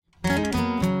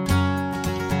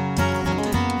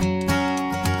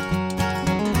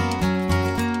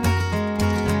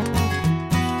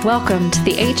Welcome to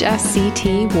the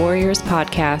HSCT Warriors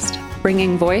Podcast,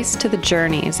 bringing voice to the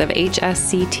journeys of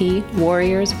HSCT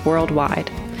warriors worldwide.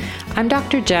 I'm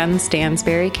Dr. Jen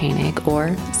Stansberry Koenig,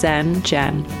 or Zen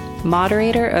Jen,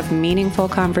 moderator of meaningful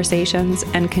conversations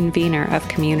and convener of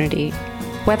community.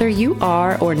 Whether you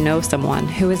are or know someone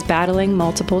who is battling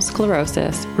multiple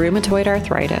sclerosis, rheumatoid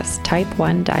arthritis, type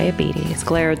 1 diabetes,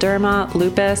 scleroderma,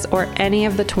 lupus, or any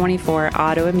of the 24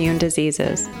 autoimmune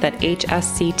diseases that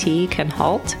HSCT can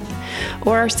halt,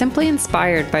 or are simply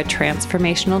inspired by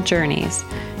transformational journeys,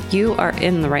 you are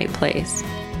in the right place.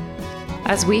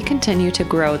 As we continue to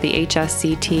grow the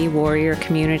HSCT warrior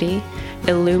community,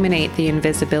 illuminate the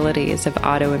invisibilities of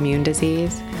autoimmune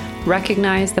disease,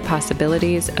 recognize the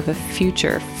possibilities of a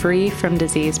future free from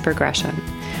disease progression,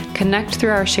 connect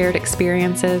through our shared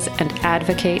experiences, and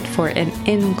advocate for an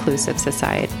inclusive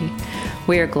society,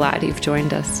 we are glad you've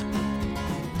joined us.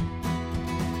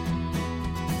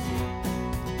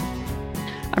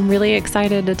 I'm really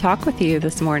excited to talk with you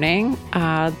this morning.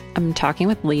 I'm talking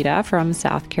with Lita from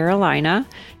South Carolina.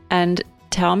 And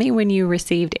tell me when you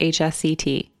received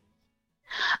HSCT.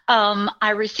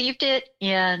 I received it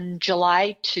in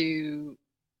July to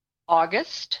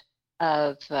August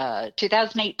of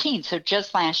 2018. So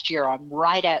just last year. I'm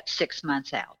right at 6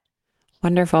 months out.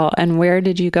 Wonderful. And where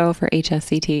did you go for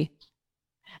HSCT?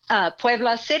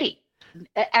 Puebla City.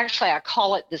 Actually, I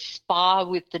call it the spa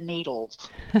with the needles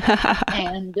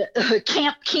and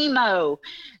Camp Chemo,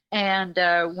 and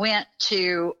went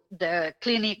to the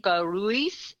Clínica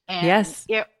Ruiz, and yes,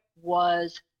 it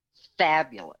was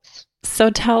fabulous. So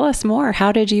tell us more.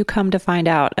 How did you come to find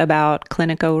out about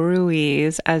Clínica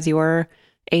Ruiz as your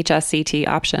HSCT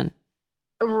option?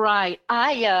 Right.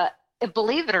 I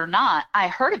believe it or not,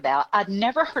 I'd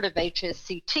never heard of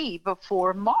HSCT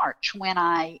before March when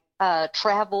I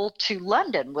traveled to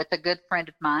London with a good friend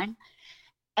of mine,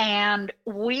 and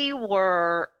we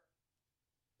were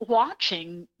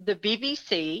watching the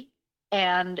BBC,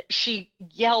 and she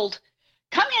yelled,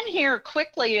 "Come in here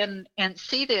quickly and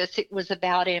see this." It was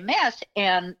about MS,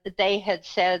 and they had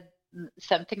said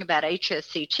something about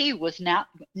HSCT was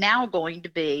now going to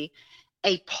be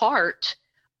a part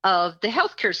of the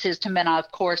healthcare system. And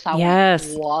of course I yes.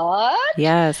 went, what?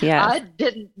 Yes. I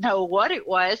didn't know what it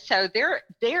was. So their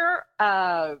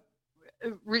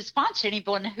response to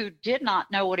anyone who did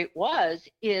not know what it was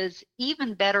is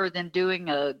even better than doing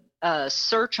a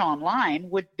search online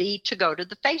would be to go to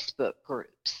the Facebook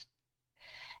groups.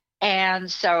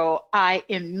 And so I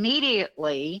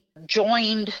immediately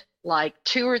joined like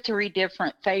 2 or 3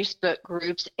 different Facebook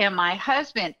groups, and my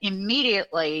husband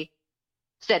immediately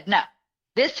said, "No,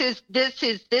 this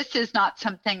is not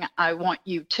something I want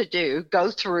you to do. Go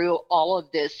through all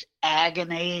of this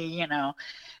agony,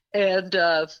 And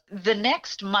the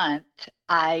next month,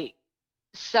 I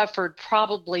suffered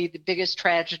probably the biggest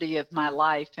tragedy of my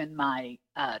life, and my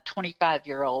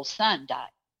 25-year-old son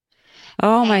died.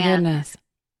 Oh my goodness.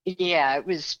 Yeah, it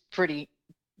was pretty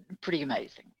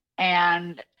amazing.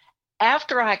 And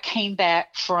after I came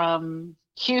back from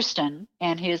Houston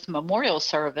and his memorial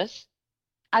service,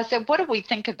 I said, "What do we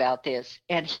think about this?"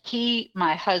 And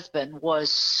my husband, was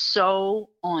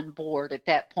so on board at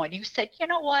that point. He said, "You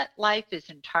know what? Life is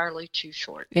entirely too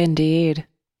short." Indeed.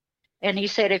 And he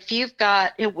said, if you've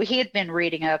got, he had been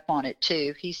reading up on it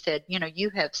too. He said,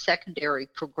 you have secondary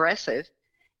progressive,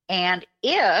 and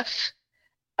if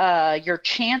your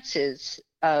chances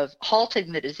of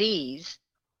halting the disease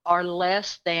are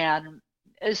less than,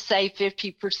 say,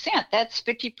 50%. That's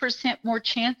 50% more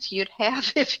chance you'd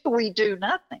have if we do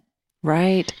nothing.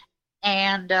 Right.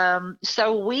 And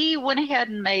so we went ahead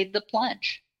and made the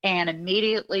plunge and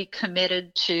immediately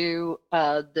committed to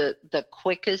the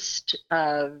quickest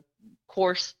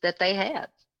course that they had,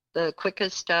 the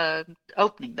quickest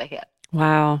opening they had.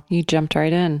 Wow. You jumped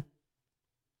right in.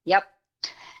 Yep.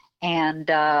 And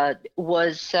there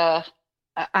was a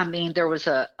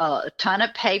ton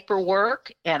of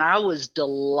paperwork, and I was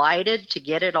delighted to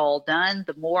get it all done.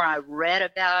 The more I read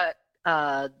about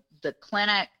the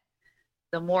clinic,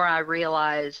 the more I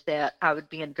realized that I would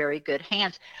be in very good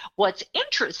hands. What's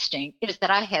interesting is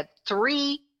that I had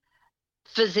 3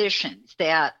 physicians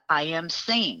that I am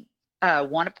seeing.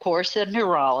 One, of course, a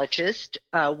neurologist,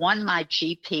 one my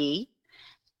GP,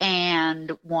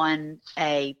 and one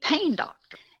a pain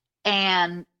doctor.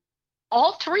 And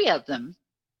all 3 of them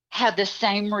had the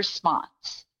same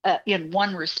response. In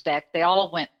one respect, they all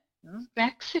went,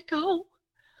 Mexico.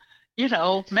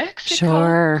 Mexico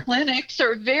sure. clinics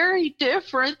are very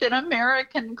different than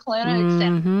American clinics.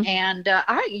 Mm-hmm. And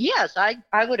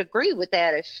I would agree with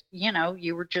that if,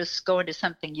 you were just going to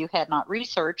something you had not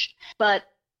researched. But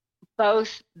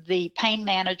both the pain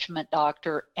management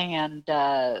doctor and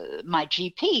my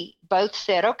GP both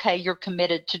said, okay, you're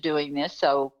committed to doing this,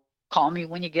 so call me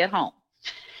when you get home.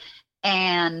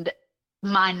 And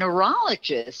my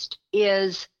neurologist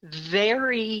is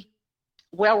very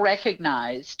well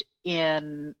recognized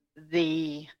in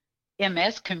the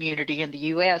MS community in the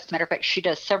U.S. Matter of fact, she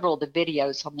does several of the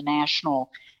videos on the National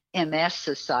MS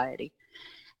Society.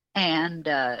 And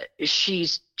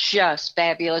she's just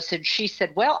fabulous. And she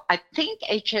said, well, I think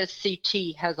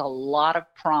HSCT has a lot of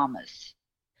promise.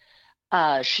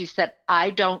 She said, I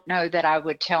don't know that I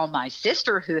would tell my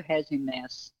sister who has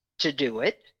MS to do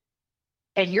it.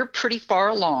 And you're pretty far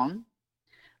along,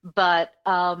 but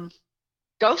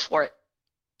go for it.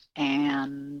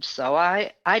 And so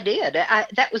I did.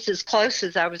 That was as close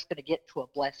as I was going to get to a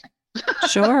blessing.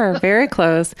 Sure. Very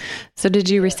close. So did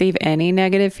you receive any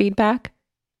negative feedback?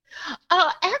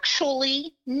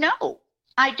 Actually, no,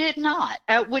 I did not,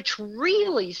 which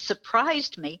really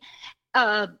surprised me.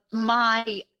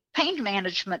 My pain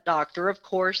management doctor, of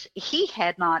course, he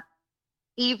had not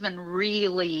even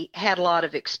really had a lot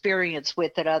of experience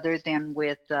with it other than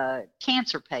with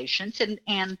cancer patients.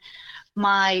 And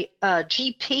my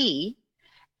GP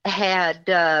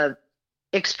had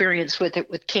experience with it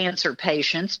with cancer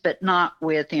patients, but not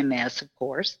with MS, of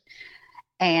course.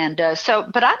 And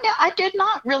but I did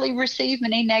not really receive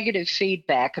any negative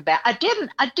feedback about. I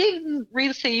didn't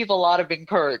receive a lot of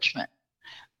encouragement,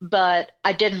 but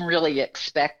I didn't really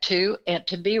expect to. And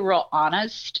to be real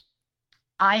honest,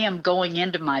 I am going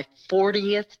into my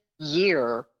 40th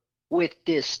year with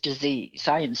this disease.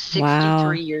 I am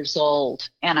 63 years old,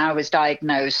 and I was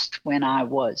diagnosed when I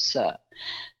was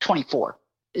 24.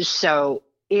 So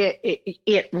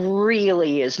it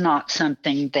really is not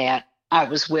something that I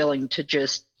was willing to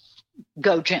just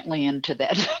go gently into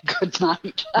that good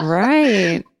night.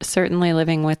 Right. Certainly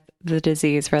living with the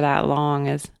disease for that long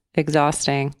is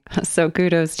exhausting. So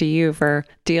kudos to you for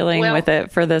dealing with it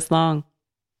for this long.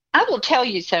 I will tell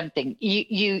you something.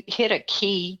 You hit a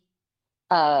key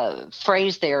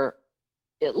phrase there,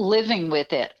 living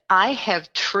with it. I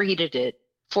have treated it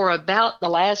for about the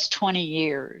last 20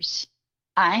 years.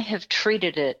 I have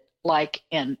treated it like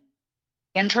an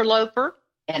interloper,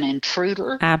 an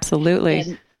intruder.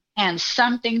 Absolutely. And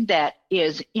something that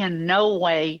is in no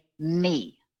way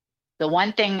me. The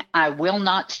one thing I will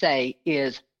not say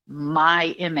is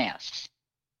my MS.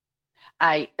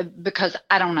 Because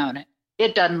I don't own it.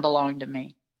 It doesn't belong to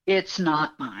me. It's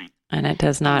not mine. And it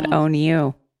does not own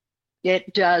you.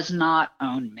 It does not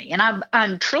own me. And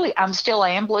I'm still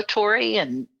ambulatory,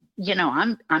 and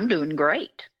I'm doing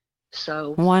great.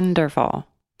 So wonderful.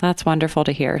 That's wonderful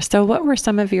to hear. So what were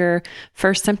some of your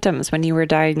first symptoms when you were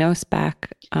diagnosed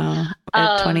back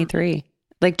at 23?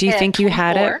 Like, do you think you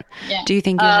had it? Yeah. Do you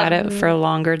think you had it for a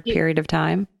longer period of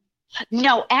time?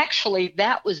 No, actually,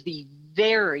 that was the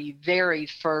very, very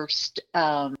first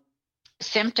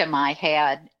symptom I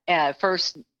had,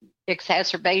 first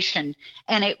exacerbation,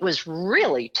 and it was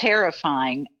really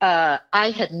terrifying. I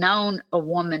had known a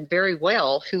woman very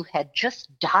well who had just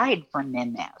died from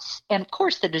MS, and of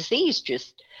course the disease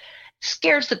just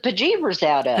scares the bejeebers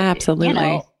out of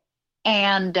Absolutely.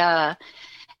 And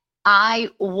I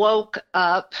woke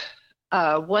up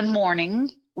one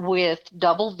morning with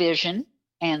double vision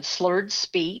and slurred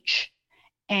speech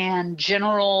and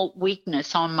general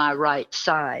weakness on my right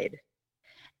side.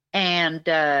 And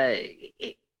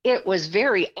it was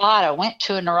very odd. I went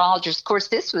to a neurologist. Of course,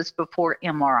 this was before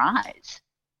MRIs.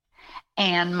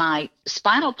 And my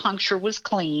spinal puncture was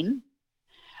clean,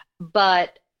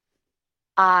 but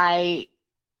I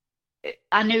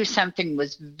knew something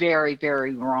was very,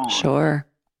 very wrong. Sure.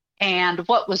 And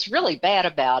what was really bad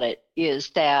about it is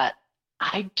that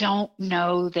I don't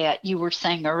know that you were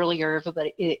saying earlier,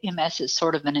 everybody, MS is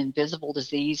sort of an invisible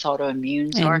disease,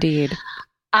 autoimmune. Indeed.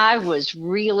 I was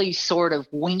really sort of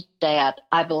winked at,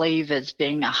 I believe, as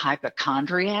being a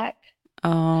hypochondriac.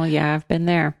 Oh, yeah, I've been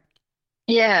there.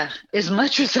 Yeah, as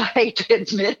much as I hate to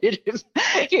admit it,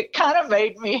 it kind of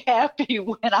made me happy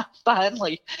when I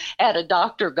finally had a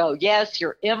doctor go, yes,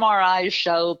 your MRIs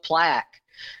show plaque.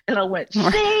 And I went,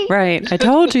 see? Right. I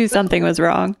told you something was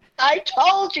wrong. I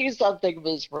told you something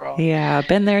was wrong. Yeah, I've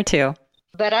been there too.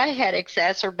 But I had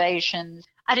exacerbations.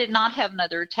 I did not have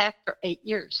another attack for 8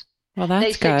 years. Well,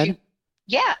 that's good.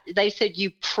 They said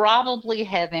you probably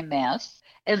have MS.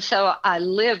 And so I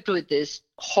lived with this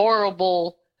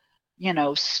horrible,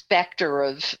 specter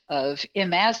of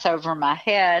MS over my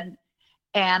head.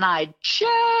 And I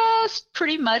just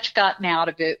pretty much gotten out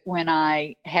of it when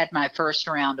I had my first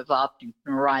round of optic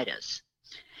neuritis.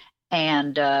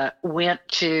 and went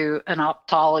to an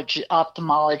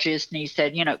ophthalmologist, and he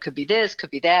said, it could be this,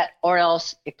 could be that, or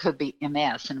else it could be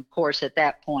MS. And of course, at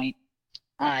that point,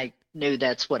 I knew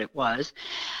that's what it was.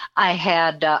 I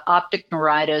had optic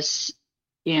neuritis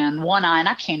in one eye, and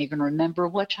I can't even remember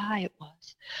which eye it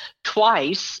was,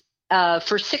 twice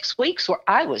for 6 weeks, where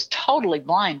I was totally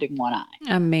blind in one eye.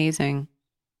 Amazing.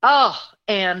 Oh,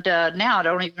 and now I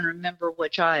don't even remember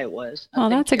which eye it was. Well,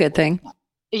 that's a good thing.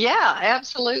 Yeah,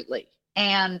 absolutely.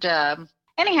 And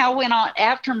anyhow, went on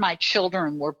after my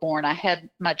children were born. I had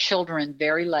my children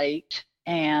very late,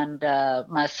 and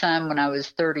my son when I was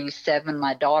 37,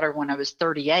 my daughter when I was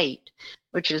 38,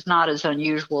 which is not as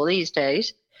unusual these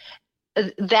days.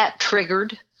 That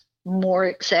triggered more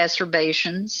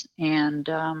exacerbations, and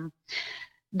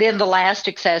then the last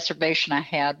exacerbation I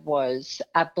had was,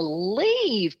 I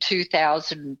believe,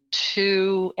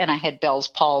 2002, and I had Bell's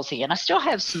palsy, and I still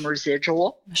have some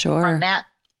residual from that.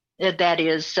 That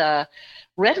is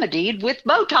remedied with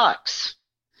Botox.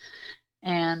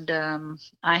 And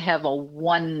I have a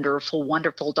wonderful,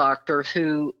 wonderful doctor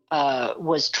who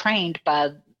was trained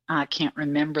by, I can't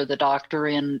remember the doctor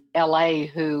in LA,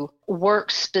 who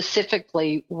works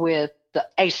specifically with the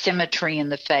asymmetry in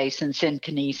the face and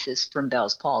synkinesis from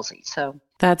Bell's palsy. So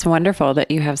that's wonderful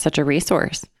that you have such a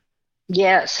resource.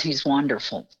 Yes, he's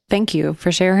wonderful. Thank you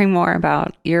for sharing more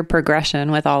about your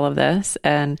progression with all of this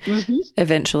and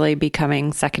eventually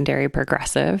becoming secondary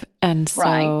progressive. And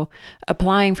so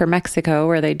applying for Mexico,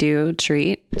 where they do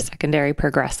treat secondary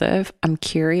progressive, I'm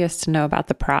curious to know about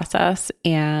the process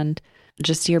and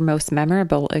just your most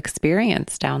memorable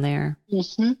experience down there.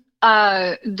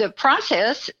 The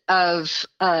process of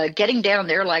getting down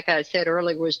there, like I said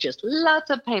earlier, was just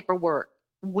lots of paperwork.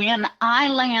 When I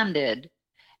landed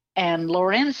and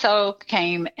Lorenzo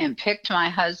came and picked my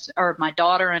husband or my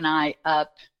daughter and I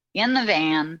up in the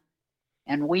van,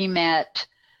 and we met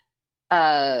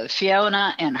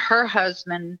Fiona and her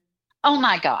husband, oh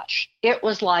my gosh, it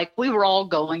was like we were all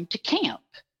going to camp.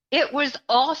 It was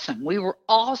awesome. We were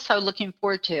all so looking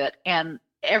forward to it. And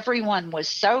everyone was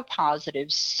so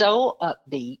positive, so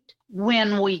upbeat.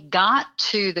 When we got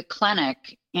to the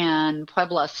clinic in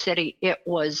Puebla City, it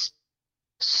was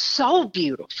so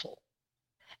beautiful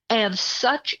and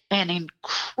such an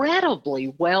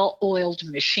incredibly well-oiled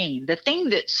machine. The thing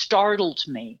that startled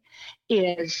me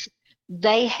is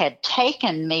they had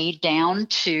taken me down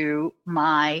to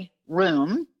my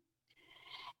room,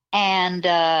 and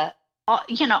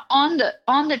on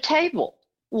the table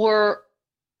were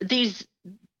these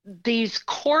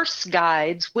course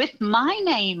guides with my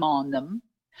name on them,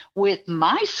 with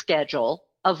my schedule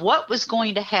of what was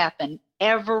going to happen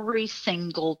every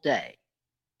single day.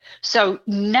 So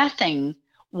nothing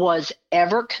was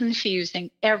ever confusing.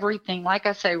 Everything, like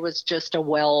I say, was just a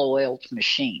well-oiled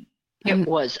machine. It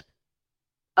was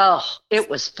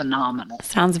phenomenal.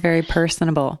 Sounds very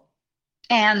personable.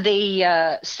 And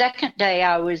the second day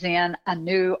I was in, I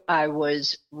knew I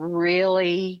was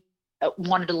really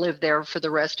wanted to live there for the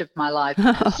rest of my life.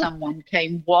 Someone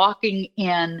came walking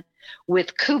in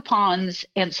with coupons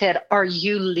and said, "Are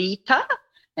you Lita?"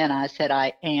 And I said,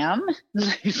 "I am."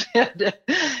 They said,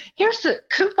 "Here's a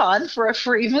coupon for a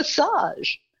free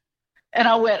massage." And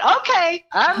I went, "Okay,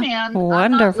 I'm in."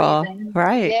 Wonderful.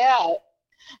 Right. Yeah.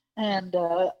 And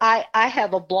I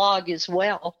have a blog as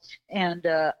well. And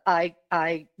I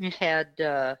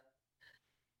had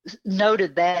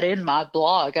noted that in my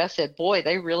blog. I said, boy,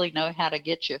 they really know how to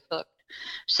get you hooked.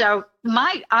 So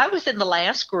I was in the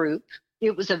last group.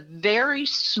 It was a very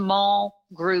small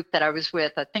group that I was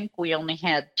with. I think we only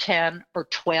had 10 or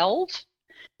 12.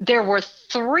 There were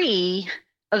 3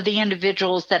 of the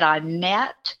individuals that I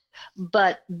met,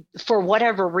 but for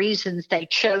whatever reasons, they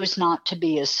chose not to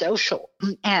be as social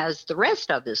as the rest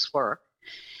of us were.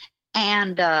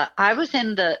 And I was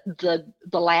in the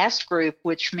last group,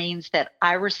 which means that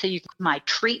I received my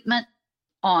treatment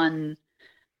on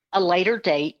a later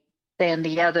date than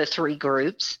the other 3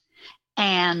 groups.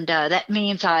 And that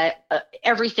means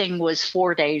everything was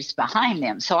 4 days behind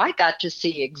them. So I got to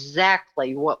see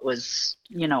exactly what was,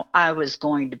 I was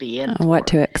going to be in for. What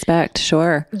to expect,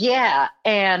 sure. Yeah.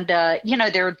 And,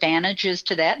 there are advantages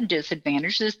to that and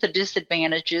disadvantages. The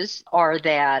disadvantages are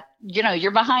that,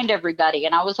 you're behind everybody.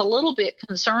 And I was a little bit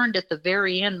concerned at the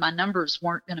very end. My numbers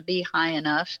weren't going to be high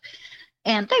enough.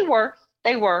 And they were.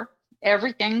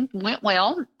 Everything went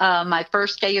well. My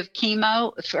first day of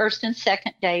chemo, first and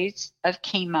second days of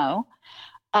chemo,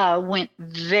 went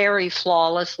very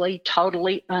flawlessly,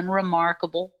 totally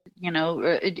unremarkable.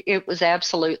 It was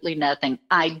absolutely nothing.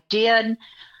 I did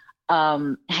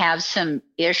have some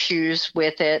issues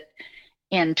with it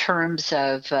in terms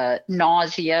of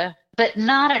nausea but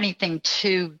not anything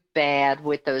too bad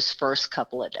with those first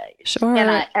couple of days. Sure.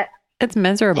 And it's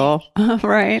miserable,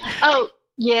 right? oh,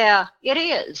 yeah, it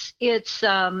is. It's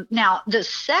now the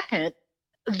second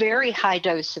very high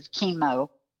dose of chemo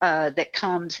that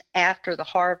comes after the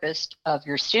harvest of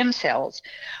your stem cells.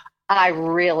 I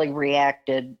really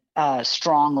reacted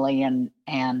strongly, and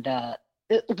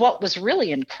what was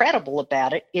really incredible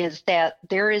about it is that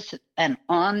there is an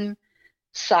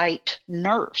on-site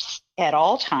nurse at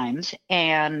all times,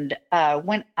 and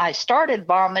when I started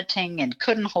vomiting and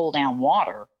couldn't hold down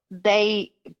water,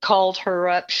 they called her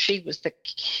up. She was the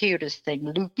cutest thing,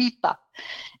 Lupita,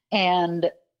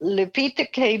 and Lupita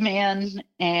came in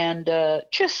and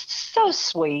just so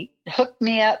sweet, hooked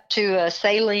me up to a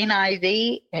saline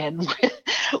IV, and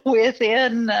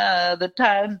within the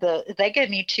time they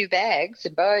gave me 2 bags,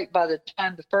 and by the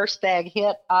time the first bag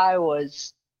hit, I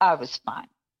was fine.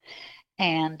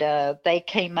 And they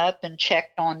came up and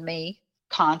checked on me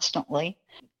constantly.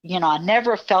 You know, I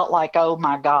never felt like, oh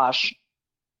my gosh,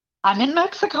 I'm in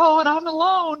Mexico and I'm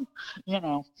alone. You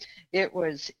know, they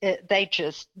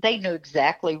knew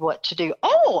exactly what to do.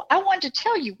 Oh, I wanted to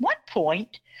tell you, one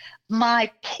point,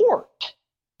 my port,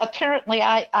 apparently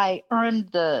I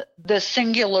earned the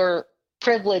singular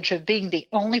privilege of being the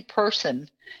only person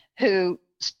whose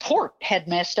port had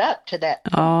messed up to that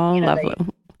point. Oh, lovely.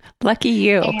 Lucky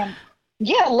you. And,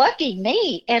 yeah, lucky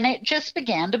me. And it just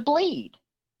began to bleed.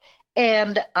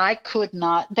 And they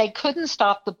couldn't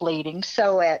stop the bleeding.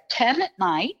 So at 10 at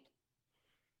night,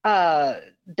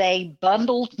 they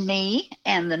bundled me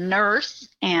and the nurse,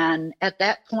 and at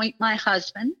that point, my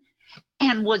husband,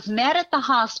 and was met at the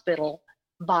hospital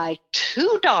by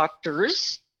 2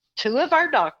 of our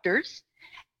doctors.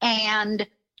 And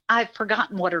I've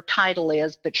forgotten what her title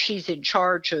is, but she's in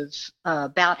charge of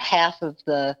about half of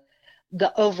the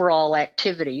overall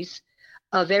activities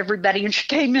of everybody. And she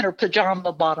came in her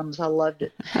pajama bottoms. I loved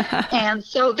it. And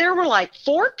so there were like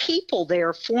 4 people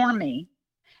there for me,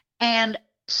 and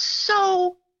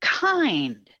so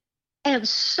kind and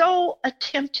so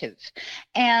attentive,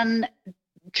 and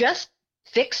just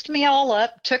fixed me all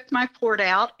up, took my port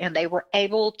out, and they were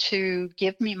able to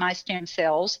give me my stem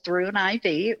cells through an IV.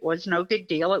 It was no big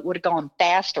deal. It would have gone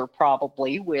faster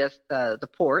probably with the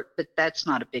port, but that's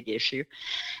not a big issue.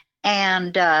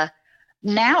 And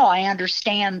now I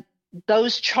understand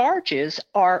those charges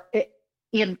are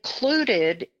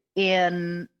included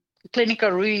in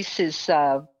Clínica Ruiz's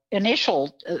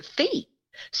initial fee.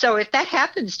 So if that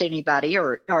happens to anybody,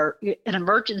 or an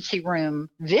emergency room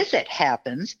visit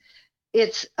happens,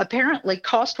 it's apparently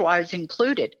cost-wise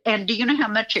included. And do you know how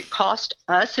much it cost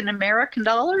us in American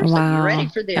dollars? Wow. Are you ready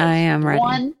for this? I am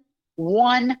ready.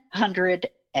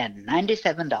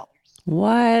 $197.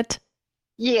 What?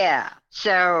 Yeah.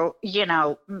 So, you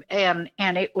know, and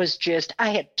it was just,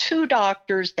 I had 2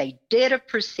 doctors. They did a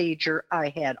procedure. I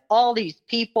had all these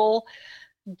people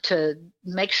to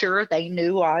make sure they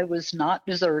knew I was not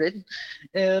deserted.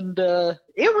 And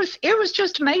it was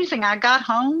just amazing. I got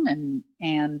home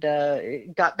and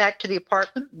got back to the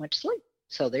apartment and went to sleep.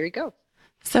 So there you go.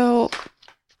 So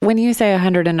when you say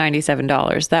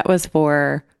 $197, that was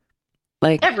for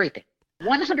like everything.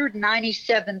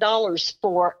 $197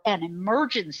 for an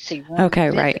emergency room. Okay,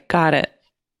 visit. right. Got it.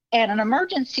 And an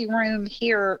emergency room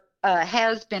here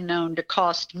has been known to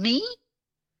cost me,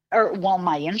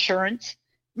 my insurance,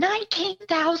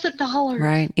 $19,000.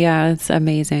 Right. Yeah, it's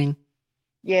amazing.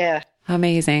 Yeah.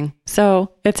 Amazing.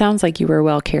 So it sounds like you were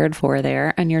well cared for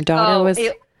there, and your daughter was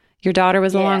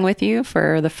along with you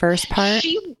for the first part?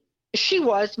 She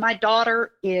was. My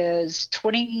daughter is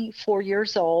 24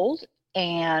 years old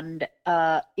and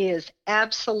is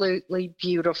absolutely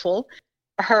beautiful.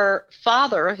 Her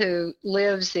father, who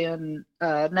lives in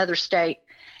another state,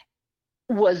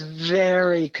 was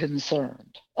very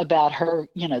concerned about her,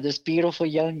 you know, this beautiful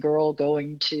young girl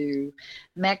going to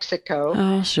Mexico.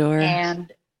 Oh, sure.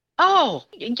 And,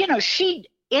 you know,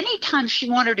 anytime she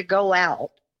wanted to go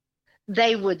out,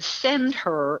 they would send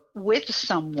her with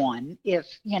someone. If,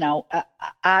 you know,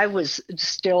 I was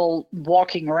still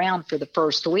walking around for the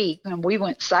first week, and we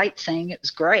went sightseeing. It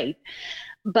was great.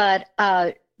 But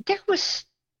it was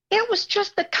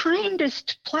just the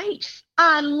kindest place.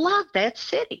 I love that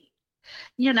city.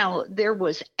 You know, there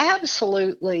was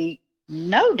absolutely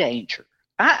no danger.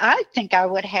 I think I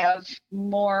would have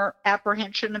more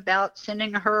apprehension about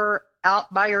sending her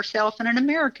out by herself in an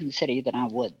American city than I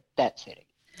would that city.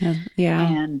 Yeah.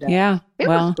 And it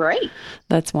was great.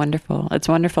 That's wonderful. It's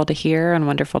wonderful to hear and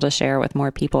wonderful to share with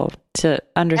more people to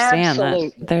understand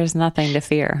that there's nothing to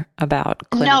fear about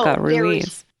Clínica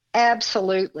Ruiz.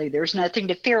 Absolutely. There's nothing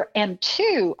to fear. And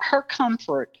 2, her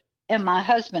comfort and my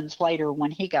husband's later when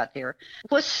he got there,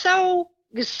 was so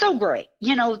great.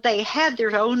 They had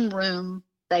their own room.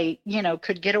 They,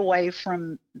 could get away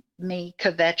from me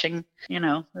kvetching,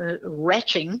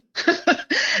 retching.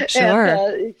 Sure.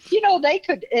 And, they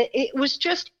could, it was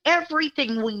just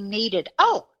everything we needed.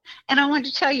 Oh, and I wanted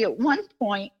to tell you, at one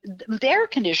point, the air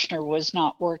conditioner was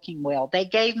not working well. They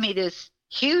gave me this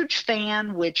huge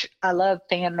fan, which I love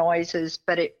fan noises,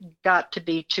 but it got to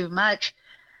be too much,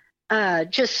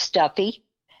 just stuffy.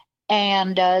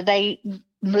 And they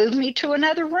moved me to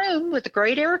another room with a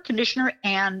great air conditioner,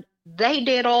 and they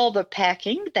did all the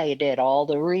packing. They did all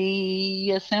the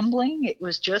reassembling. It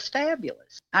was just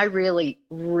fabulous. I really,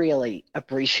 really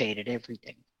appreciated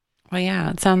everything. Well,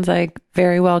 yeah, it sounds like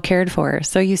very well cared for.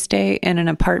 So you stay in an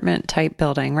apartment type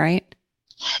building, right?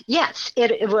 Yes,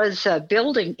 it was a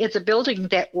building. It's a building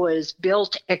that was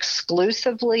built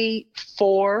exclusively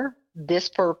for this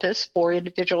purpose, for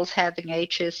individuals having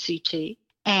HSCT.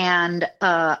 And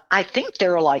I think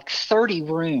there are like 30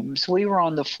 rooms. We were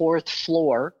on the 4th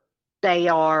floor. They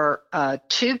are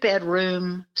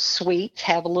 2-bedroom suites,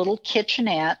 have a little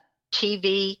kitchenette,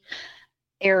 TV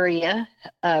area.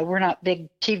 We're not big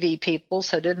TV people,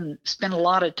 so didn't spend a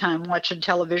lot of time watching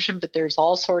television, but there's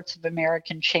all sorts of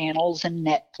American channels and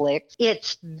Netflix.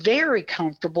 It's very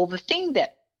comfortable. The thing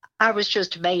that I was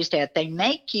just amazed at, they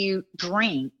make you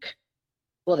drink.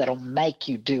 Well, they don't make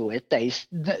you do it. They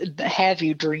have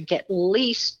you drink at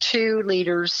least 2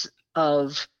 liters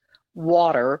of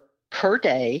water per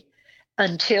day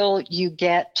until you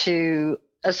get to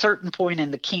a certain point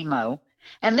in the chemo.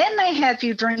 And then they have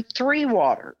you drink 3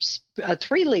 liters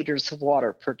of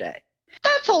water per day.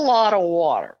 That's a lot of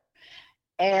water.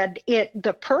 And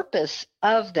the purpose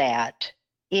of that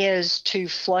is to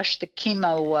flush the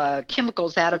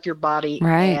chemicals out of your body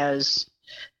Right.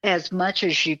 as much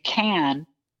as you can.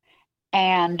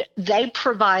 And they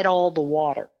provide all the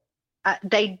water.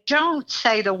 They don't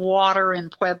say the water in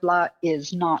Puebla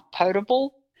is not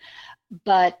potable,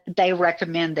 but they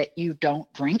recommend that you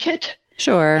don't drink it.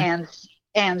 Sure.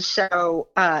 And so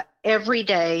every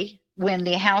day when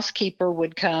the housekeeper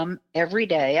would come, every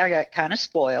day, I got kind of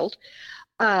spoiled,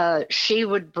 she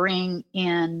would bring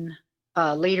in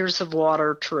liters of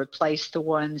water to replace the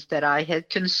ones that I had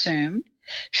consumed.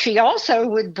 She also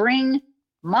would bring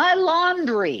my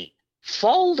laundry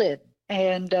folded.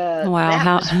 And Wow.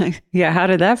 How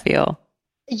did that feel?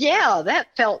 Yeah, that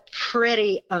felt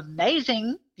pretty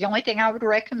amazing. The only thing I would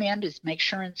recommend is make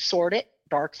sure and sort it,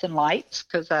 darks and lights,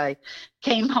 because I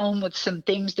came home with some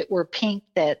things that were pink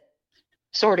that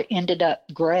sort of ended up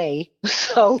gray.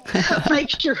 So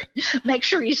make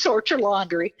sure you sort your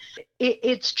laundry.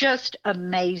 It's just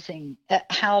amazing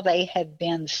how they have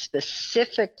been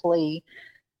specifically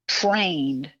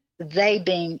trained, they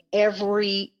being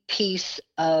every piece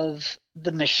of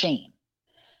the machine,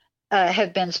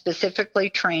 have been specifically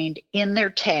trained in their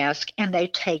task, and they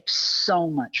take so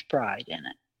much pride in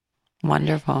it.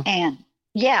 Wonderful. And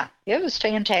yeah, it was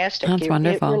fantastic. That's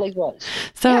wonderful. It really was.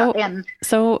 So, yeah,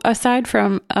 so aside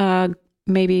from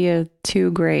maybe a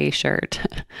too gray shirt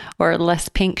or a less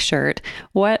pink shirt,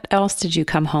 what else did you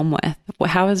come home with?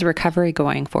 How is recovery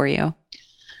going for you?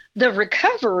 The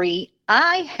recovery,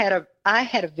 I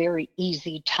had a very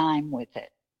easy time with it.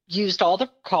 Used all the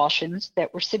precautions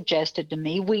that were suggested to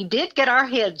me. We did get our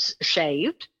heads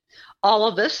shaved, all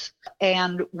of us,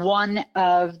 and one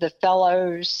of the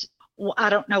fellows, I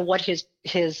don't know what his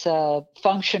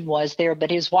function was there, but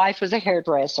his wife was a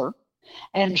hairdresser,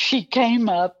 and she came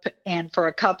up and for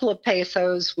a couple of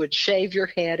pesos would shave your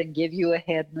head and give you a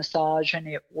head massage, and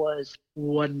it was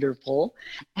wonderful.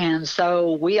 And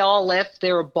so we all left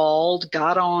there bald,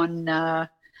 got on a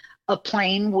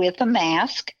plane with a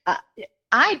mask.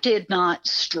 I did not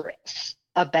stress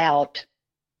about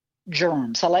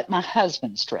germs. I let my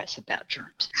husband stress about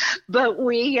germs. But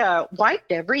we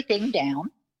wiped everything down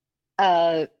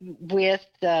with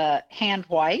hand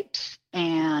wipes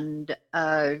and,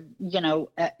 hand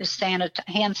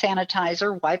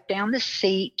sanitizer, wiped down the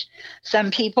seat.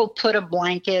 Some people put a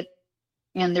blanket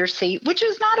in their seat, which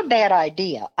is not a bad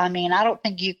idea. I mean, I don't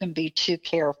think you can be too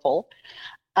careful.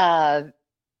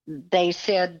 They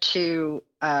said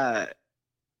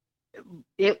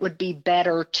it would be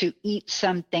better to eat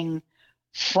something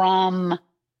from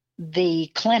the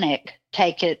clinic,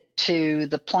 take it to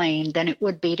the plane, than it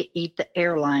would be to eat the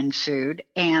airline food.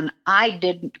 And I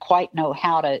didn't quite know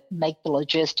how to make the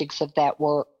logistics of that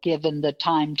work, given the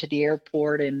time to the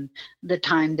airport and the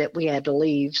time that we had to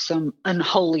leave, some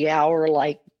unholy hour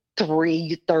like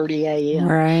 3:30 a.m.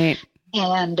 Right.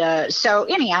 And so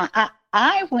anyhow,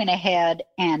 I went ahead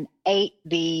and ate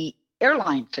the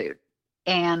airline food.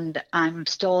 and I'm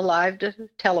still alive to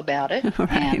tell about it.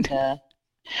 Right. And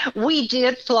we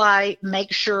did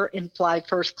make sure and fly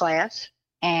first class,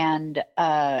 and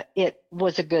it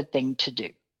was a good thing to do.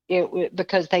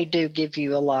 Because they do give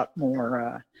you a lot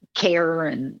more care,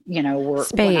 and when I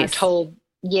Space. told,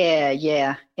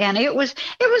 yeah, and it was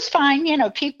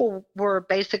fine. People were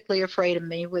basically afraid of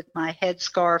me with my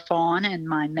headscarf on and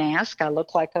my mask. I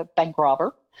look like a bank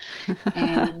robber.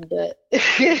 And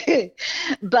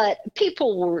but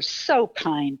people were so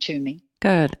kind to me.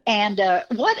 Good. And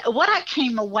what I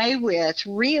came away with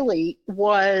really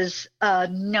was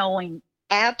knowing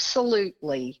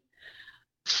absolutely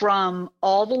from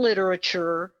all the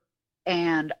literature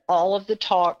and all of the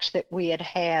talks that we had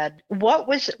had what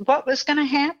was going to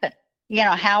happen,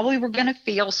 how we were going to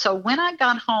feel. So when I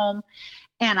got home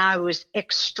and I was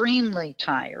extremely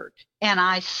tired and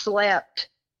I slept,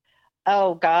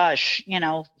 oh gosh,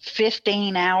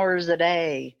 15 hours a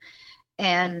day,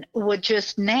 and would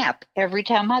just nap every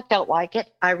time I felt like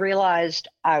it, I realized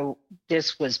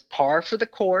this was par for the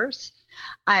course.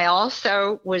 I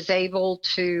also was able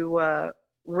to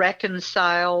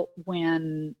reconcile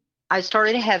when I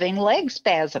started having leg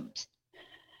spasms,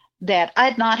 that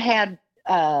I'd not had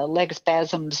leg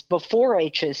spasms before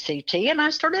HSCT, and I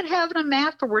started having them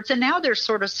afterwards, and now they're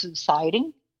sort of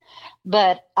subsiding.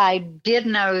 But I did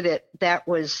know that that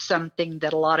was something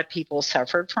that a lot of people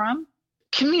suffered from.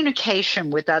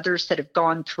 Communication with others that have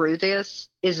gone through this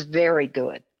is very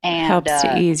good. And Helps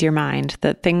to ease your mind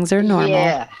that things are normal.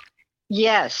 yeah,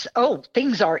 yes. Oh,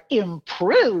 things are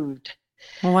improved.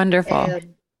 Wonderful.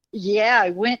 And yeah,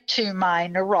 I went to my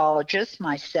neurologist,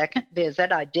 my second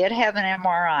visit. I did have an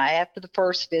MRI after the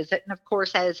first visit. And of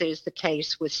course, as is the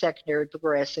case with secondary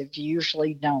progressive, you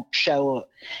usually don't show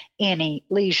any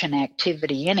lesion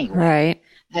activity anyway.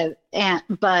 Right.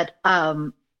 But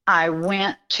I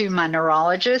went to my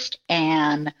neurologist,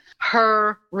 and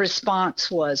her response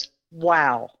was,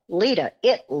 "Wow, Lita,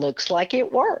 it looks like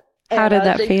it worked." How And did I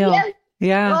that said, feel? "Yes."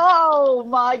 Yeah. Oh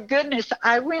my goodness.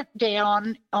 I went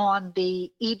down on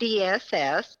the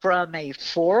EDSS from a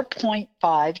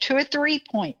 4.5 to a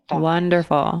 3.5.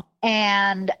 Wonderful.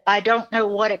 And I don't know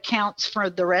what accounts for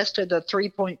the rest of the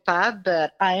 3.5,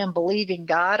 but I am believing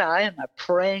God. I am a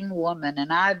praying woman,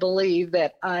 and I believe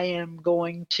that I am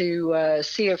going to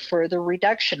see a further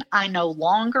reduction. I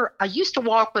used to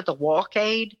walk with a walk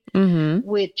aid, Mm-hmm.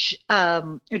 which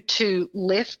to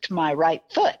lift my right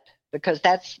foot, because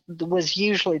that was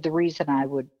usually the reason I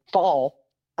would fall.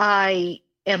 I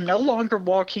am no longer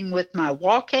walking with my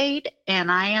walk aid,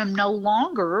 and I am no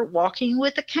longer walking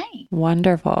with a cane.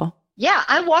 Wonderful. Yeah,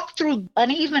 I walked through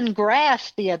uneven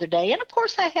grass the other day, and of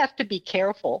course I have to be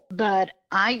careful, but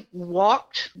I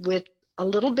walked with a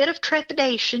little bit of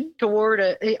trepidation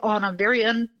on a very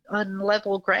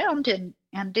unlevel ground, and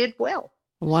did well.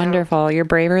 So, Wonderful. You're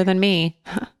braver than me.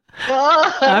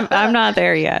 I'm not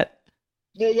there yet.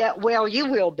 yeah, well, you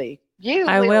will be.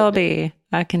 I will be.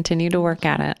 I continue to work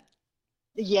at it.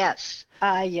 Yes,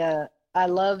 I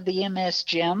love the MS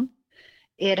Gym.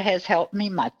 It has helped me.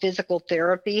 My physical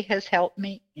therapy has helped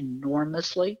me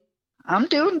enormously. I'm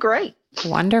doing great.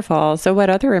 Wonderful. So what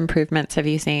other improvements have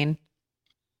you seen?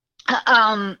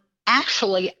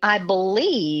 Actually, I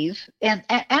believe, and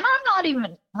I'm not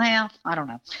even, well, I don't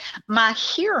know. My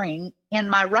hearing in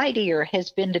my right ear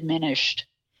has been diminished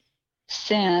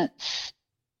since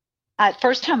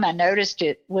first time I noticed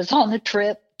it was on the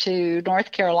trip to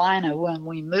North Carolina when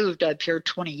we moved up here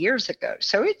 20 years ago.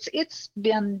 So it's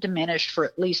been diminished for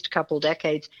at least a couple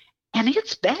decades, and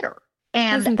it's better.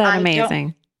 And Isn't that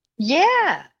amazing?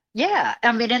 Yeah, yeah.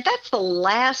 I mean, and that's the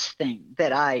last thing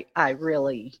that I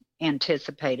really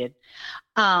anticipated.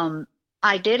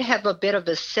 I did have a bit of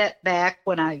a setback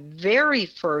when I very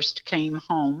first came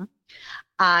home.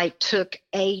 I took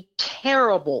a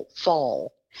terrible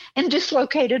fall and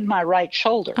dislocated my right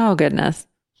shoulder. Oh, goodness.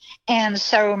 And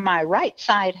so my right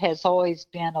side has always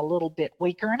been a little bit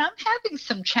weaker, and I'm having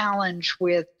some challenge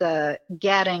with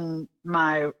getting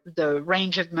the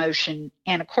range of motion.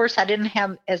 And of course, I didn't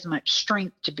have as much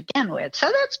strength to begin with,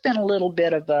 so that's been a little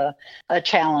bit of a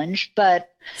challenge.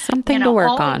 But something to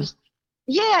work on.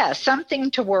 Yeah, something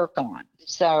to work on.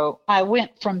 So I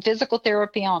went from physical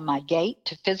therapy on my gait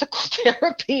to physical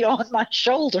therapy on my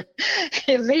shoulder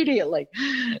immediately.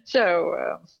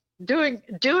 So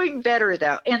doing better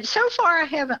though. And so far I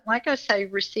haven't, like I say,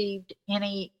 received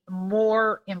any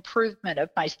more improvement of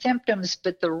my symptoms.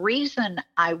 But the reason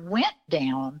I went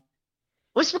down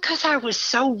was because I was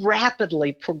so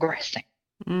rapidly progressing.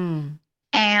 Mm.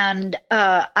 And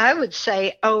I would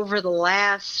say over the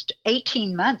last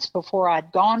 18 months before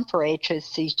I'd gone for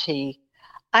HSCT,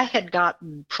 I had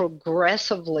gotten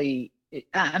progressively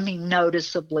I mean,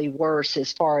 noticeably worse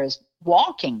as far as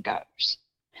walking goes.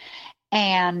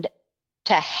 And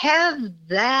to have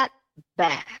that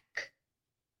back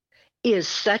is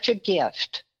such a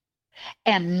gift,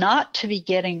 and not to be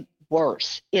getting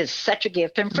worse is such a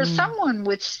gift. And for someone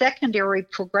with secondary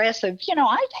progressive,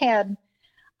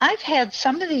 I've had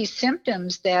some of these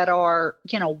symptoms that are,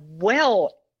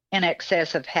 well in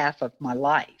excess of half of my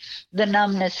life. The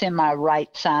numbness in my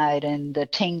right side and the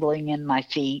tingling in my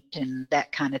feet and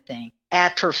that kind of thing.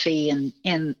 Atrophy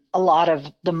in a lot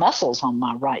of the muscles on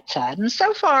my right side. And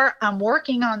so far, I'm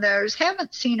working on those.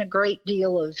 Haven't seen a great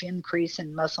deal of increase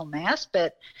in muscle mass,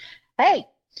 but hey.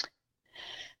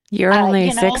 You're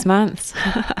only 6 months.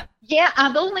 Yeah,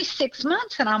 I'm only 6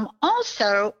 months, and I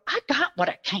got what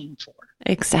I came for.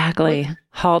 Exactly.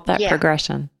 Halt that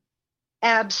progression.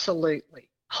 Absolutely.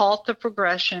 Halt the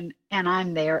progression, and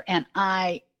I'm there. And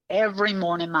every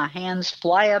morning, my hands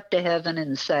fly up to heaven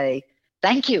and say,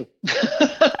 thank you.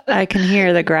 I can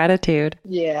hear the gratitude.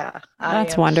 Yeah.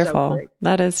 That's wonderful.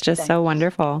 That is just so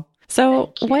wonderful.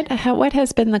 So what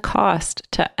has been the cost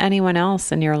to anyone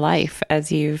else in your life as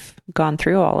you've gone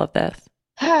through all of this?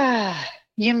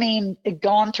 You mean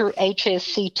gone through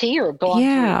HSCT or gone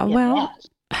through MS? Well,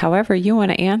 however you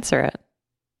want to answer it.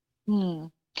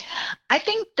 I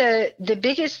think the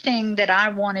biggest thing that I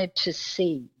wanted to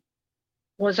see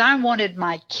was I wanted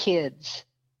my kids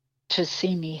to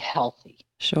see me healthy.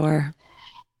 Sure.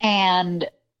 And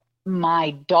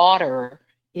my daughter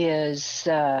is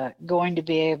going to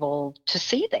be able to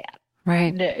see that.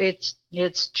 Right. It's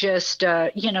just,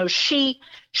 she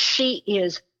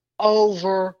is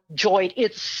overjoyed.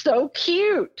 It's so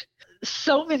cute.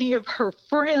 So many of her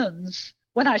friends,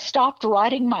 when I stopped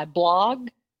writing my blog,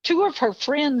 2 of her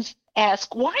friends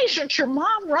asked, why isn't your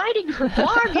mom writing her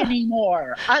blog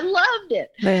anymore? I loved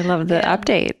it. They love the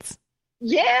updates.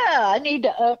 Yeah, I need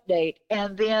to update.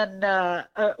 And then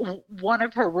one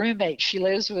of her roommates, she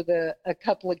lives with a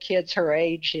couple of kids her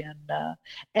age in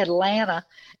Atlanta.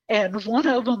 And one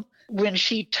of them, when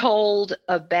she told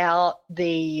about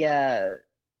the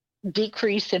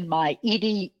decrease in my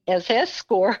EDSS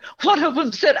score, one of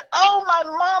them said, oh, my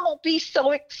mom will be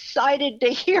so excited to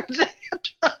hear that.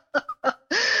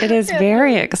 It is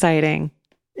very exciting.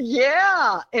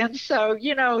 Yeah. And so,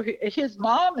 his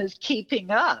mom is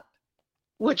keeping up,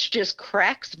 which just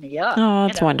cracks me up. Oh,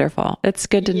 it's wonderful. It's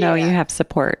good to know you have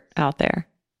support out there.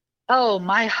 Oh,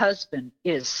 my husband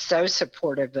is so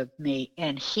supportive of me,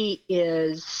 and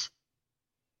he's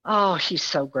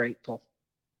so grateful.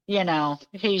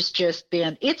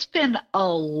 It's been a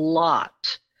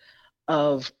lot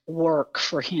of work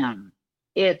for him.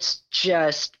 It's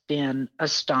just been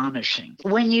astonishing.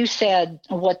 When you said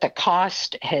what the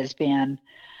cost has been,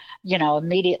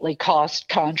 immediately cost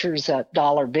conjures up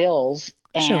dollar bills.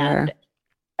 And sure.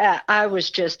 I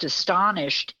was just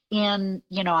astonished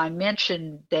I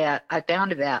mentioned that I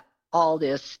found about all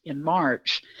this in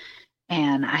March,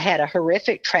 and I had a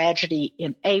horrific tragedy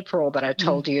in April that I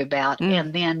told you about.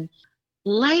 And then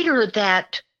later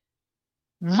that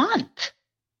month,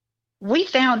 we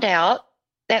found out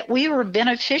that we were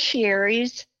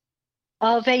beneficiaries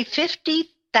of a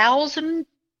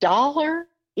 $50,000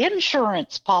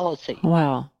 insurance policy.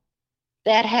 Wow.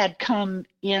 That had come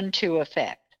into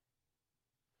effect.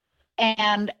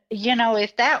 And,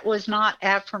 if that was not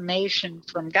affirmation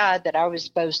from God that I was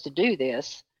supposed to do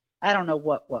this, I don't know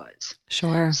what was.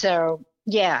 Sure. So,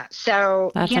 yeah.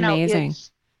 So, that's amazing.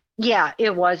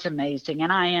 It was amazing.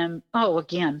 And I am, so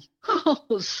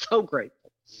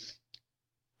grateful.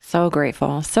 So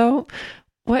grateful. So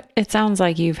it sounds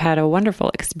like you've had a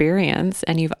wonderful experience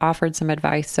and you've offered some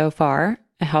advice so far,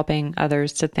 helping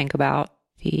others to think about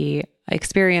the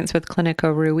experience with Clinical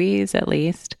Ruiz, at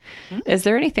least. Is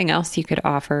there anything else you could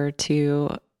offer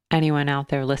to anyone out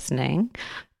there listening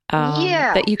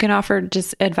that you can offer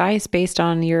just advice based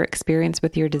on your experience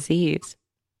with your disease?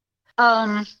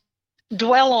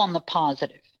 Dwell on the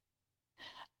positive.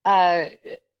 I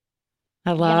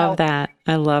love that.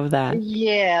 I love that.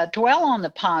 Yeah, dwell on the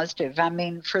positive. I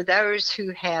mean, for those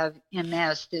who have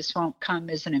MS, this won't come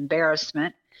as an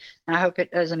embarrassment. I hope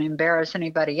it doesn't embarrass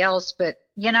anybody else. But,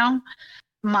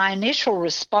 my initial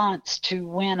response to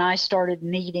when I started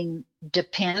needing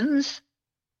Depends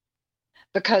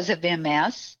because of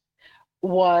MS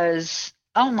was,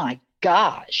 oh my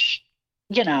gosh,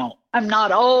 I'm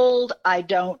not old. I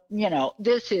don't,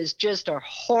 this is just a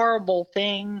horrible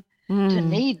thing to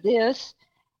need this.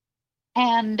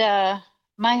 And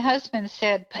my husband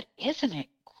said, but isn't it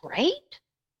great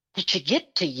that you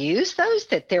get to use those,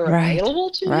 that they're available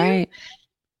to you?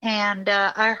 And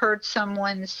I heard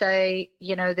someone say,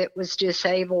 that was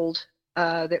disabled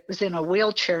that was in a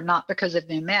wheelchair, not because of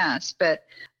MS, but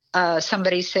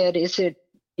somebody said, is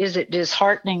it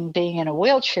disheartening being in a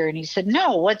wheelchair? And he said,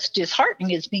 no, what's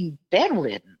disheartening is being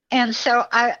bedridden. And so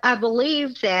I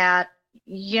believe that,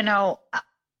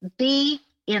 be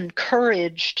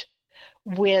encouraged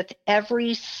with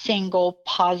every single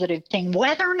positive thing,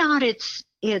 whether or not it's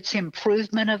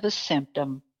improvement of a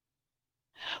symptom,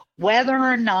 whether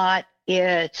or not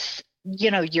it's,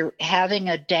 you're having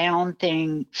a down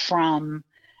thing from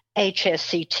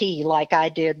HSCT like I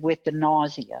did with the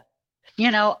nausea.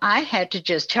 I had to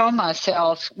just tell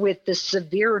myself with the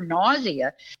severe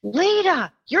nausea,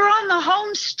 Lita, you're on the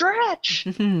home stretch.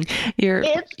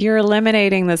 You're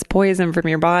eliminating this poison from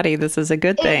your body. This is a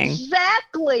good thing.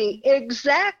 Exactly.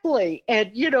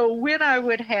 And, when I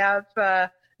would have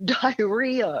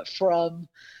diarrhea from,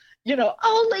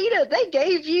 oh, Lita, they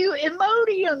gave you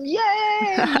Imodium.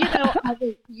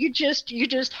 Yay. You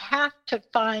just have to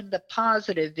find the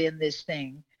positive in this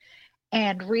thing.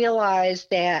 And realize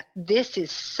that this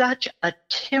is such a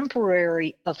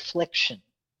temporary affliction.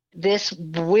 This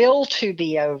will to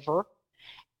be over.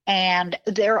 And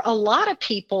there are a lot of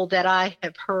people that I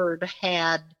have heard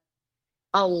had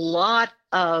a lot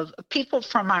of people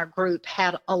from our group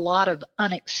had a lot of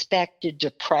unexpected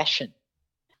depression.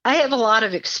 I have a lot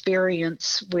of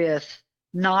experience with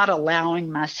not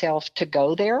allowing myself to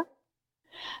go there.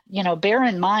 Bear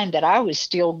in mind that I was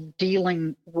still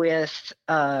dealing with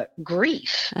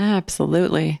grief.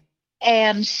 Absolutely.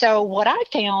 And so what I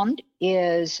found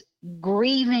is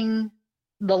grieving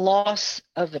the loss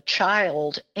of a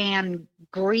child and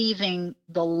grieving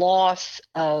the loss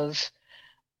of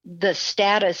the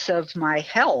status of my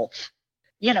health,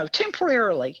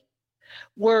 temporarily,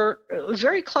 were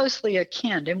very closely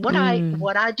akin. And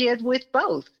what I did with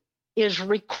both is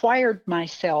required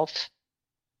myself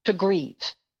to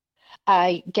grieve.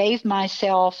 I gave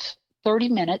myself 30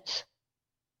 minutes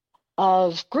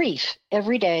of grief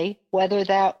every day, whether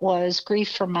that was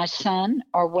grief from my son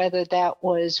or whether that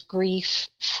was grief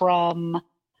from,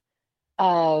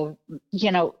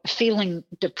 feeling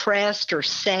depressed or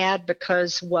sad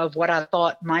because of what I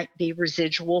thought might be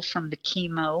residual from the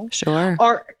chemo. Sure.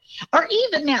 Or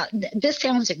even now, this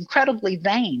sounds incredibly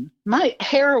vain. My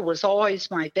hair was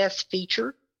always my best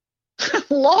feature.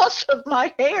 Loss of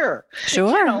my hair.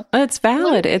 Sure. It's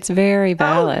valid. It's very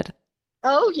valid.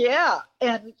 Oh yeah.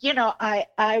 And,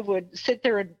 I would sit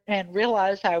there and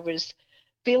realize I was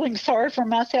feeling sorry for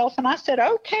myself. And I said,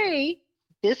 okay,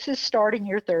 this is starting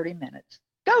your 30 minutes.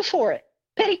 Go for it.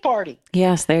 Pity party.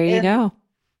 Yes, there you go.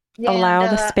 Allow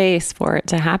the space for it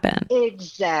to happen.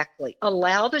 Exactly.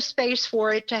 Allow the space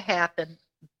for it to happen.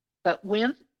 But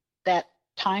when that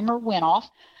timer went off,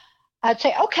 I'd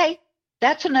say, okay,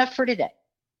 that's enough for today.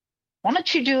 Why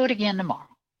don't you do it again tomorrow?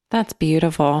 That's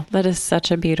beautiful. That is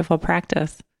such a beautiful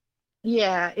practice.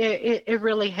 Yeah, it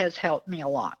really has helped me a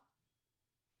lot.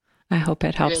 I hope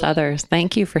it helps others.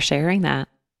 Thank you for sharing that.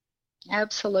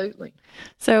 Absolutely.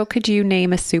 So could you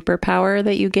name a superpower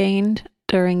that you gained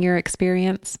during your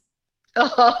experience?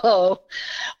 Oh,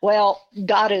 well,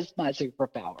 God is my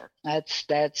superpower.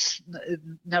 That's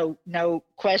no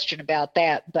question about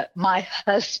that. But my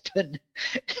husband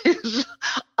is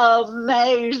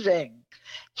amazing.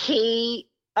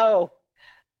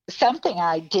 Something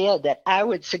I did that I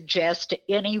would suggest to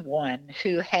anyone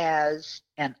who has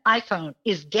an iPhone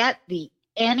is get the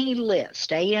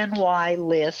AnyList, ANY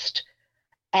List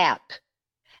app,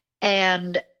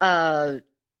 and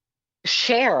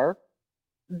share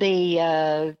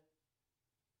the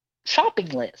shopping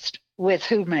list with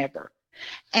whomever.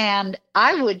 And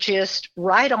I would just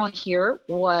write on here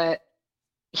what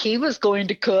he was going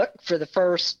to cook for the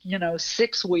first,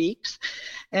 6 weeks.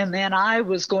 And then I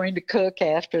was going to cook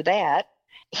after that.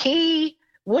 He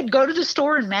would go to the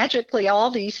store and magically all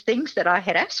these things that I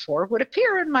had asked for would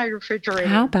appear in my refrigerator.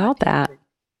 How about that?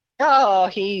 Oh,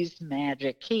 he's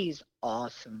magic. He's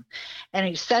awesome. And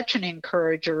he's such an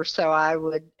encourager. So I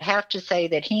would have to say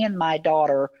that he and my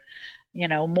daughter,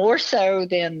 more so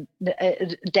than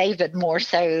David, more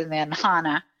so than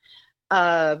Hannah,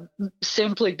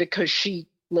 simply because she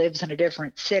lives in a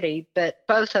different city, but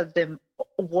both of them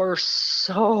were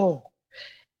so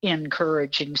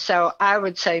encouraging. So I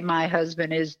would say my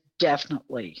husband is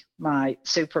definitely my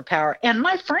superpower, and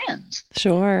my friends.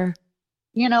 Sure.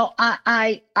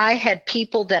 I had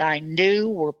people that I knew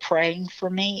were praying for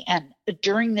me, and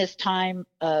during this time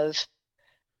of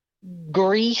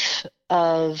grief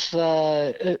of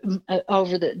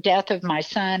over the death of my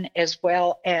son, as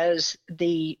well as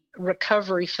the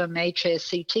recovery from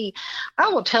HSCT, I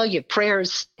will tell you,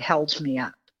 prayers held me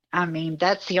up. I mean,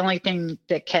 that's the only thing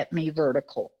that kept me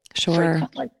vertical. Sure.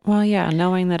 frequently. Well, yeah,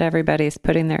 knowing that everybody's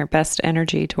putting their best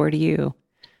energy toward you.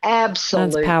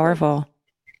 Absolutely. That's powerful.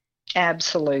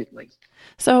 Absolutely.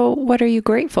 So, what are you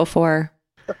grateful for?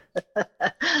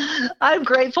 I'm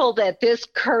grateful that this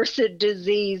cursed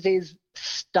disease is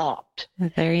stopped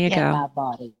There you in my go.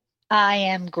 body. I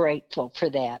am grateful for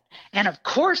that. And of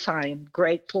course, I am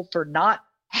grateful for not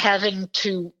having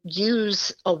to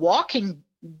use a walking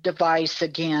device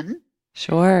again.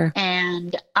 Sure.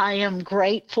 And I am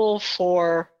grateful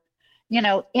for,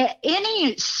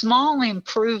 any small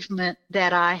improvement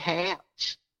that I have.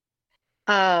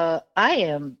 I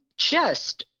am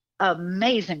just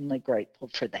amazingly grateful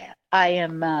for that. I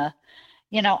am,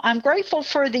 I'm grateful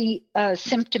for the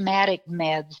symptomatic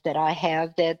meds that I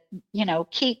have that,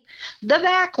 keep the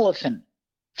baclofen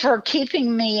for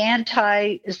keeping me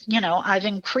I've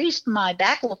increased my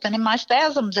baclofen and my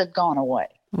spasms have gone away.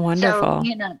 Wonderful.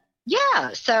 So,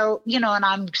 yeah. So, and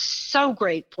I'm so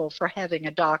grateful for having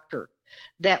a doctor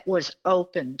that was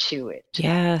open to it.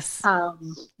 Yes.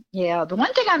 Yeah, the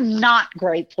one thing I'm not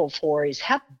grateful for is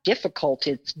how difficult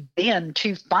it's been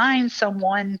to find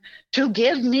someone to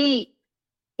give me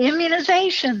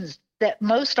immunizations that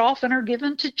most often are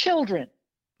given to children.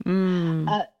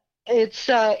 Mm. It's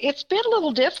been a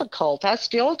little difficult. I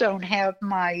still don't have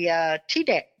my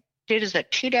Tdap. Is it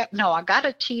Tdap? No, I got a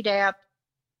Tdap.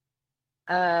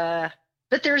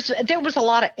 But there was a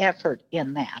lot of effort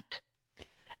in that.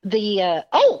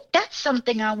 That's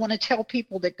something I want to tell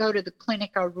people that go to the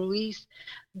Clínica Ruiz.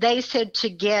 They said to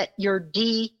get your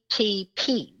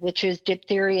DTP, which is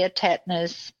diphtheria,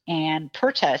 tetanus, and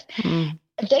pertussis. Mm.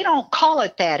 They don't call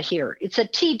it that here. It's a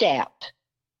Tdap.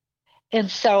 And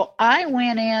so I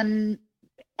went in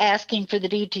asking for the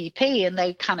DTP, and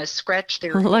they kind of scratched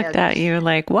their Looked heads. at you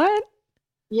like, what?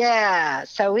 Yeah,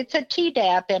 so it's a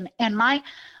Tdap, and my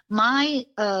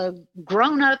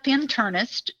grown-up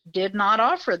internist did not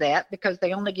offer that because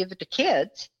they only give it to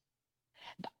kids.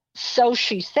 So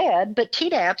she said, but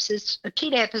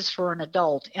Tdap is for an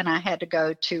adult, and I had to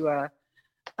go to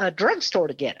a drugstore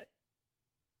to get it.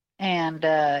 And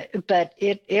but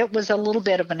it was a little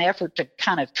bit of an effort to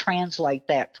kind of translate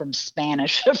that from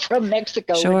Spanish from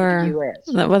Mexico Sure. into the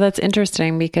U.S. Well, that's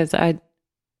interesting because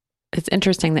it's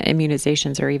interesting that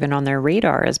immunizations are even on their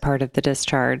radar as part of the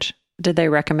discharge. Did they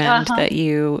recommend that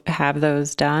you have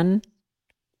those done?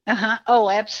 Oh,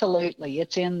 absolutely.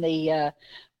 It's in the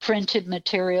printed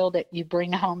material that you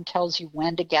bring home, tells you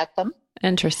when to get them.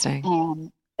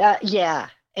 Interesting. Yeah.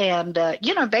 And,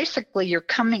 basically you're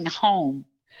coming home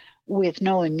with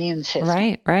no immune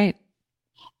system. Right.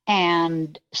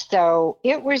 And so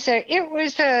it was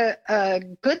a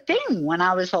good thing when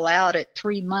I was allowed at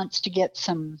 3 months to get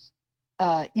some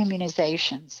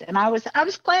immunizations, and I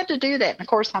was glad to do that. And of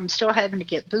course, I'm still having to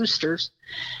get boosters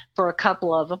for a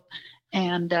couple of them,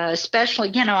 and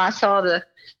especially, I saw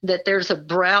that there's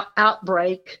a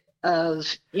outbreak of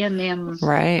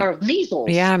or measles.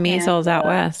 Yeah, measles out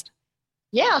west.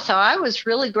 Yeah, so I was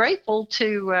really grateful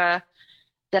to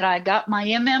that I got my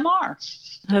MMR.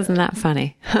 Isn't that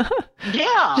funny?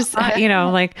 Yeah, just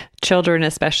like children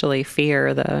especially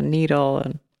fear the needle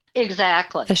and.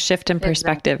 Exactly. The shift in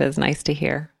perspective is nice to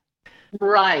hear.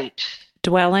 Right.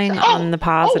 Dwelling on the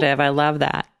positive. I love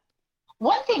that.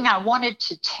 One thing I wanted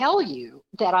to tell you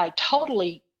that I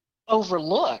totally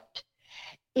overlooked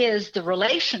is the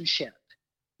relationship.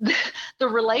 The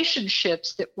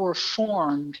relationships that were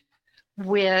formed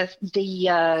with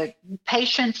the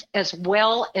patients as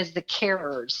well as the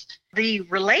carers. The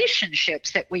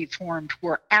relationships that we formed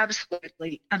were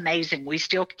absolutely amazing. We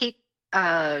still keep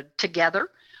together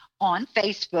on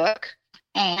Facebook,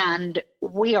 and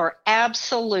we are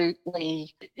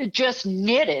absolutely just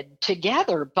knitted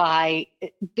together by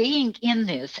being in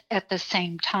this at the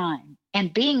same time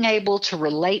and being able to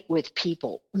relate with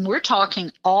people. We're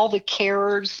talking all the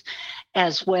carers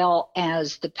as well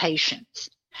as the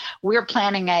patients. We're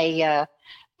planning a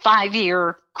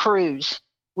 5-year cruise,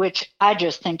 which I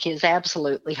just think is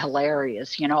absolutely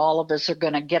hilarious. All of us are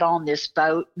going to get on this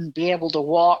boat and be able to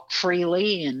walk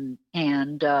freely, and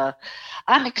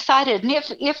I'm excited. And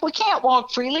if we can't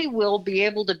walk freely, we'll be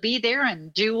able to be there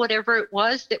and do whatever it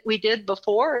was that we did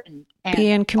before, and be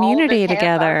in community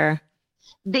together.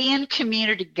 Be in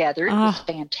community together. It was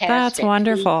fantastic. That's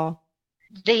wonderful.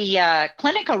 The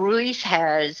Clínica Ruiz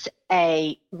has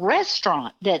a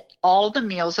restaurant that all the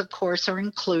meals, of course, are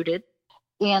included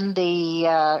in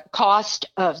the cost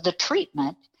of the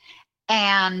treatment.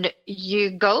 And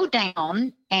you go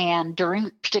down and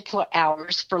during particular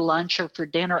hours for lunch or for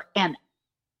dinner. And,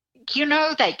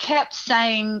 they kept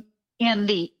saying in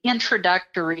the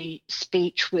introductory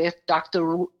speech with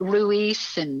Dr.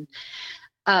 Ruiz and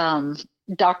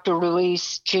Dr.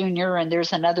 Ruiz Jr., and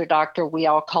there's another doctor we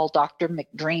all call Dr.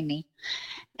 McDreamy.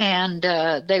 And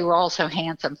they were all so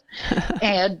handsome.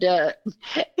 And that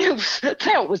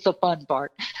was the fun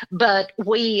part. But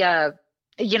we,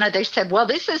 they said, well,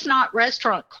 this is not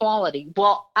restaurant quality.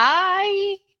 Well,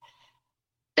 I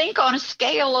think on a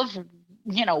scale of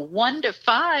 1 to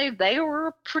 5, they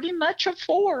were pretty much a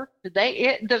 4.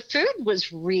 The food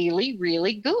was really,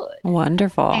 really good.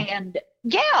 Wonderful. And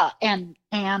yeah, and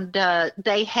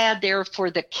they had there for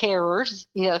the carers,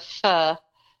 if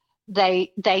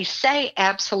they say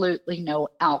absolutely no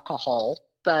alcohol,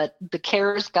 but the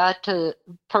carers got to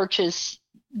purchase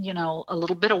a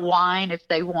little bit of wine if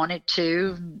they wanted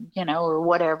to, or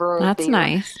whatever. That's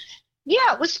nice.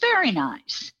 Yeah, it was very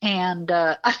nice. And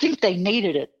I think they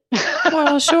needed it.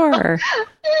 Well, sure.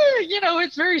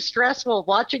 It's very stressful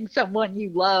watching someone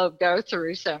you love go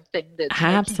through something that's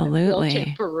absolutely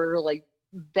temporarily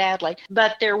badly.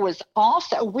 But there was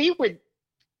also, we would,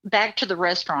 back to the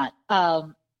restaurant,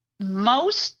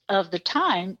 most of the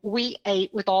time we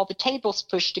ate with all the tables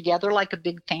pushed together like a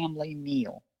big family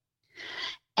meal.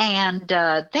 And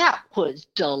that was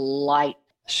delightful.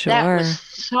 Sure. That was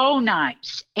so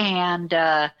nice. And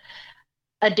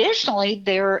additionally,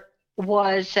 there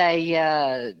was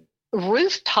a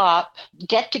rooftop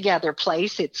get-together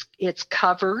place. It's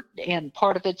covered and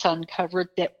part of it's uncovered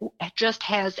that just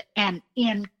has an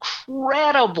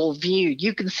incredible view.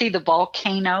 You can see the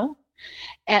volcano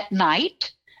at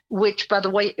night, which, by the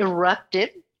way,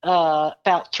 erupted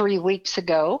about 3 weeks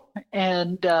ago.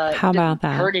 And how about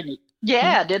that?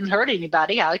 Didn't hurt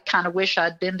anybody. I kind of wish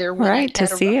I'd been there. Right, to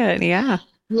see it, yeah.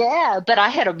 Yeah, but I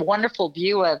had a wonderful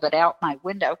view of it out my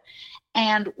window.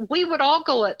 And we would all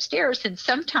go upstairs, and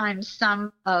sometimes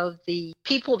some of the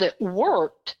people that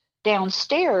worked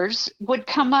downstairs would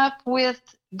come up with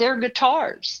their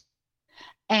guitars.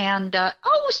 And it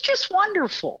was just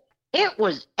wonderful. It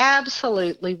was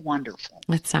absolutely wonderful.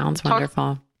 It sounds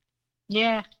wonderful.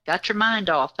 Yeah, got your mind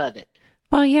off of it.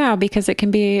 Well, yeah, because it can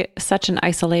be such an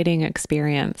isolating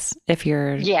experience if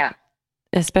you're,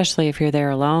 especially if you're there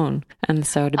alone. And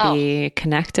so to be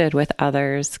connected with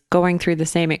others going through the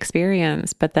same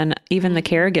experience, but then even the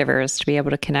caregivers to be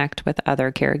able to connect with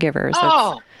other caregivers.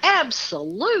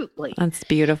 Absolutely. That's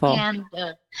beautiful. And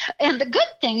the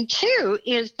good thing too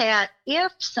is that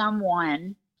if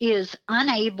someone is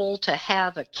unable to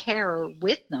have a carer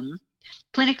with them,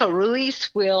 Clínica Ruiz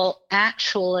will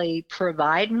actually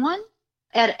provide one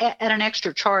at an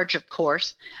extra charge, of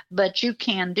course, but you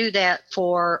can do that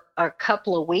for a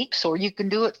couple of weeks, or you can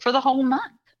do it for the whole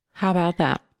month. How about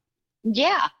that?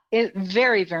 Yeah,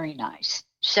 very, very nice.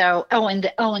 So, and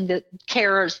the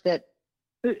carers that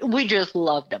we just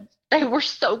loved them. They were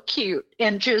so cute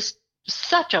and just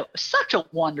such a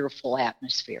wonderful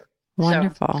atmosphere.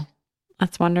 Wonderful. So,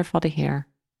 that's wonderful to hear.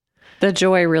 The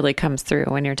joy really comes through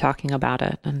when you're talking about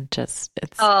it, and just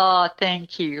it's. Oh,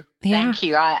 thank you, yeah. Thank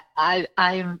you. I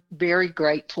am very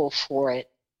grateful for it.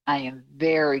 I am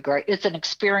very grateful. It's an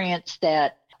experience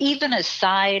that, even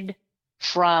aside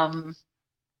from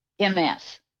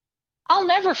MS, I'll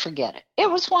never forget it. It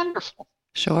was wonderful.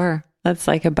 Sure, that's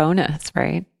like a bonus,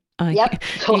 right? Yep.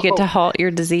 You get to halt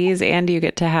your disease, and you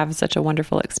get to have such a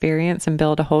wonderful experience and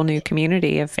build a whole new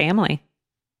community of family.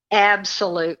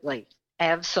 Absolutely.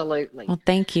 Absolutely. Well,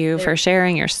 thank you for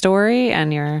sharing your story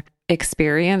and your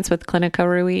experience with Clínica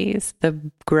Ruiz, the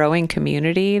growing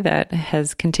community that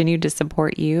has continued to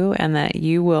support you and that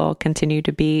you will continue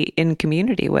to be in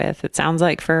community with, it sounds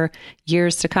like, for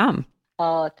years to come.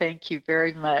 Oh, thank you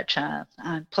very much.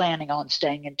 I'm planning on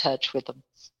staying in touch with them.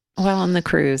 Well, on the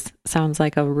cruise sounds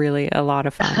like a lot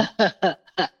of fun.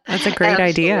 That's a great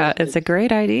idea. It's a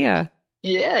great idea.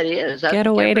 Yeah, it is. Get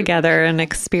away together and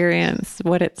experience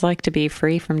what it's like to be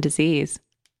free from disease.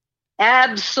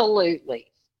 Absolutely.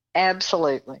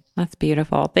 Absolutely. That's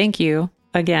beautiful. Thank you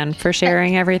again for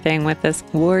sharing everything with this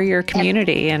warrior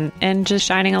community and just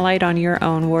shining a light on your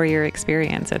own warrior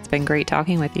experience. It's been great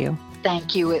talking with you.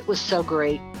 Thank you. It was so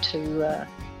great to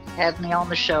have me on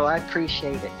the show. I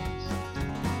appreciate it.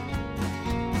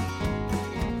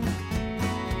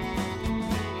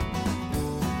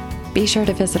 Be sure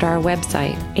to visit our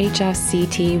website,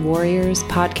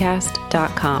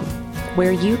 hsctwarriorspodcast.com,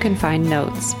 where you can find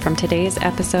notes from today's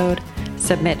episode,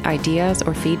 submit ideas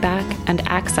or feedback, and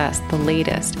access the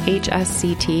latest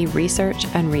HSCT research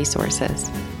and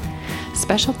resources.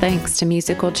 Special thanks to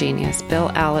musical genius Bill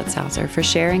Alitzhauser for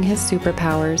sharing his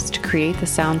superpowers to create the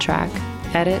soundtrack,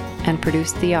 edit, and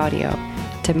produce the audio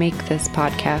to make this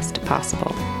podcast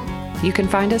possible. You can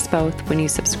find us both when you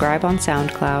subscribe on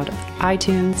SoundCloud,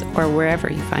 iTunes, or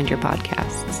wherever you find your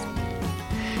podcasts.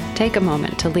 Take a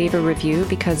moment to leave a review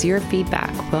because your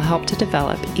feedback will help to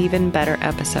develop even better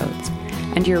episodes,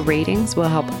 and your ratings will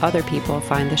help other people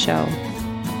find the show.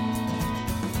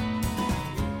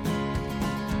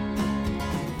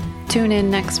 Tune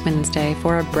in next Wednesday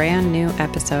for a brand new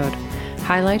episode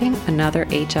highlighting another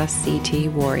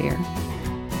HSCT warrior.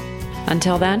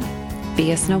 Until then,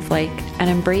 be a snowflake and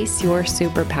embrace your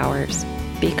superpowers.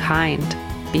 Be kind,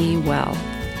 be well.